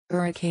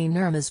Hurricane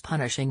Irma's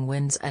punishing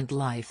winds and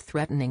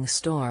life-threatening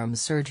storm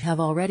surge have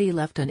already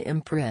left an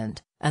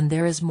imprint, and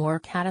there is more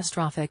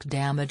catastrophic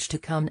damage to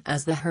come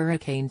as the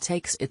hurricane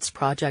takes its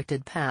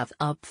projected path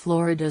up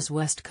Florida's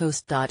west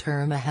coast.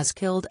 Irma has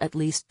killed at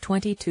least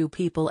 22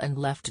 people and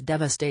left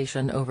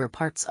devastation over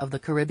parts of the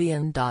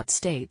Caribbean.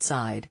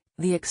 Stateside,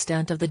 the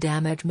extent of the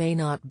damage may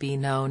not be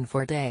known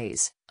for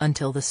days,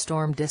 until the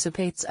storm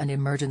dissipates and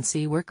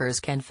emergency workers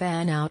can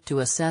fan out to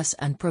assess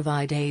and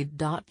provide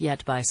aid.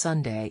 Yet by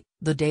Sunday,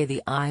 the day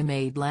the I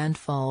made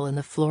landfall in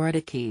the Florida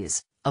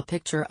Keys, a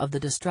picture of the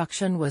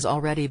destruction was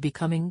already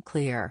becoming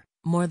clear.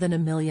 More than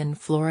 1 million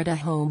Florida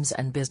homes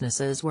and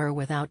businesses were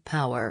without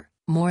power,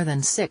 more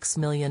than 6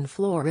 million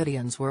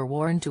Floridians were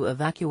warned to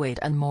evacuate,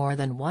 and more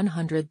than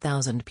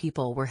 100,000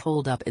 people were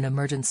holed up in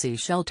emergency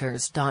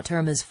shelters.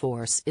 Irma's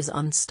force is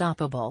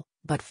unstoppable,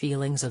 but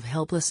feelings of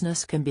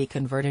helplessness can be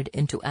converted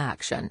into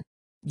action.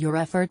 Your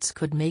efforts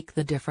could make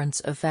the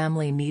difference a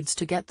family needs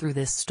to get through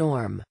this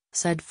storm,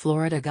 said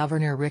Florida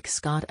Governor Rick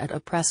Scott at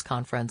a press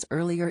conference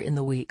earlier in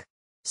the week.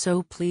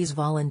 So please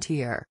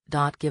volunteer.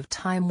 Give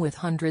time. With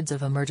hundreds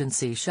of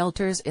emergency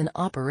shelters in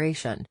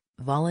operation,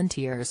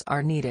 volunteers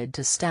are needed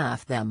to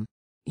staff them.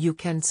 You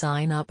can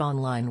sign up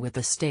online with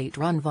the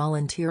state-run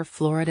Volunteer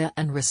Florida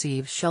and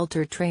receive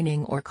shelter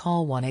training, or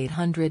call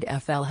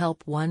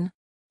 1-800-FL-HELP-1.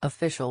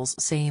 Officials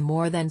say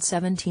more than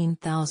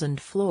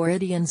 17,000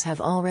 Floridians have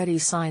already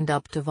signed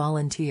up to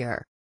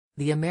volunteer.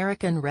 The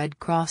American Red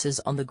Cross is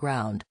on the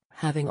ground,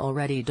 having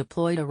already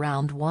deployed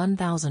around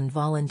 1,000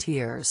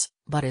 volunteers,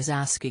 but is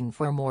asking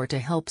for more to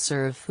help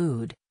serve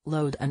food,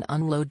 load and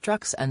unload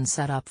trucks and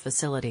set up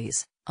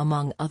facilities,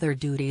 among other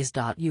duties.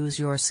 Use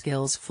your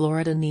skills.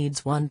 Florida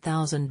needs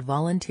 1,000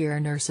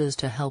 volunteer nurses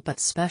to help at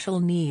special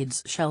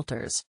needs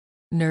shelters.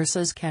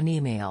 Nurses can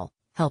email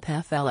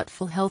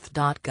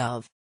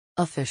helpfl@fullhealth.gov.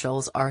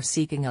 Officials are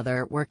seeking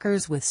other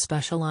workers with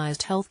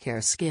specialized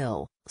healthcare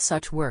skill.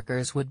 Such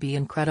workers would be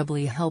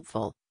incredibly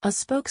helpful, a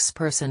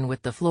spokesperson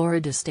with the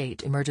Florida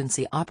State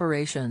Emergency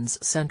Operations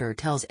Center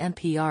tells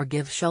NPR.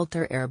 Give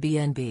Shelter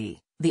Airbnb,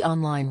 the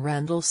online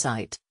rental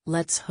site,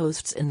 lets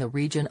hosts in the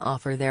region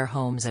offer their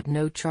homes at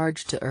no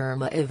charge to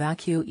Irma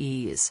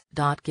evacuees.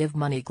 Give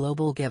Money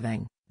Global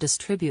Giving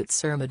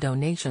distributes Irma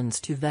donations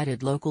to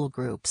vetted local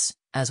groups,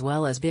 as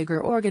well as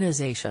bigger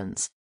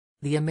organizations.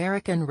 The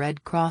American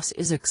Red Cross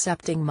is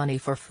accepting money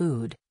for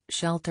food,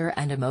 shelter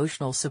and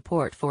emotional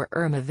support for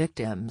Irma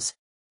victims.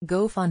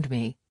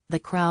 GoFundMe, the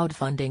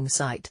crowdfunding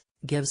site,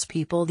 gives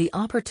people the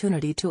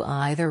opportunity to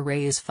either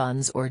raise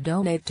funds or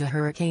donate to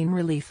hurricane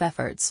relief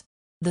efforts.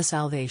 The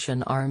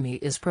Salvation Army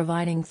is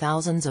providing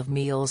thousands of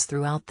meals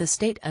throughout the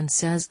state and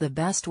says the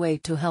best way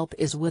to help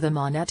is with a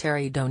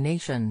monetary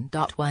donation.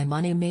 Why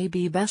money may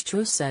be best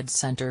use. Said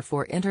Center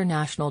for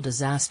International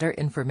Disaster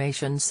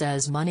Information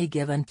says money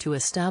given to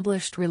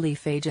established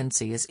relief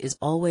agencies is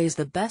always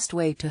the best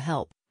way to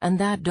help, and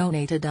that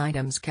donated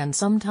items can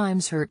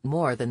sometimes hurt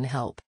more than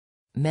help.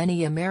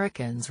 Many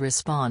Americans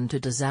respond to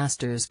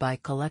disasters by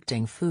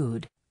collecting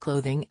food,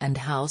 clothing and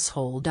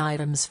household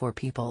items for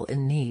people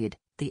in need,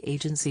 the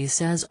agency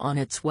says on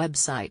its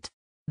website.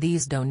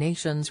 These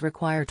donations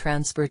require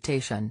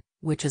transportation,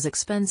 which is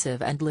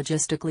expensive and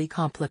logistically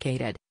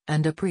complicated,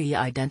 and a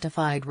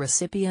pre-identified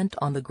recipient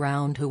on the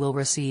ground who will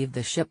receive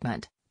the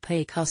shipment,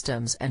 pay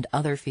customs and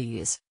other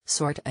fees,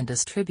 sort and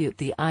distribute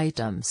the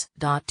items.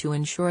 To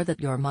ensure that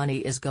your money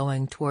is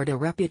going toward a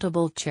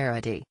reputable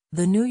charity,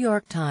 the New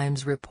York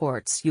Times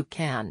reports you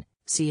can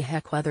see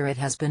whether it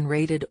has been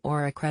rated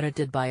or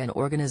accredited by an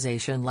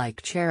organization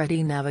like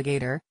Charity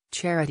Navigator,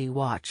 Charity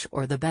Watch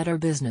or the Better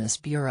Business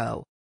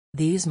Bureau.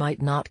 These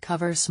might not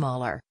cover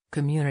smaller,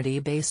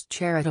 community-based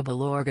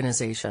charitable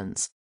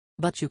organizations.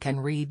 But you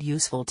can read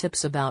useful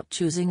tips about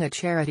choosing a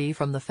charity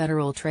from the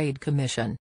Federal Trade Commission.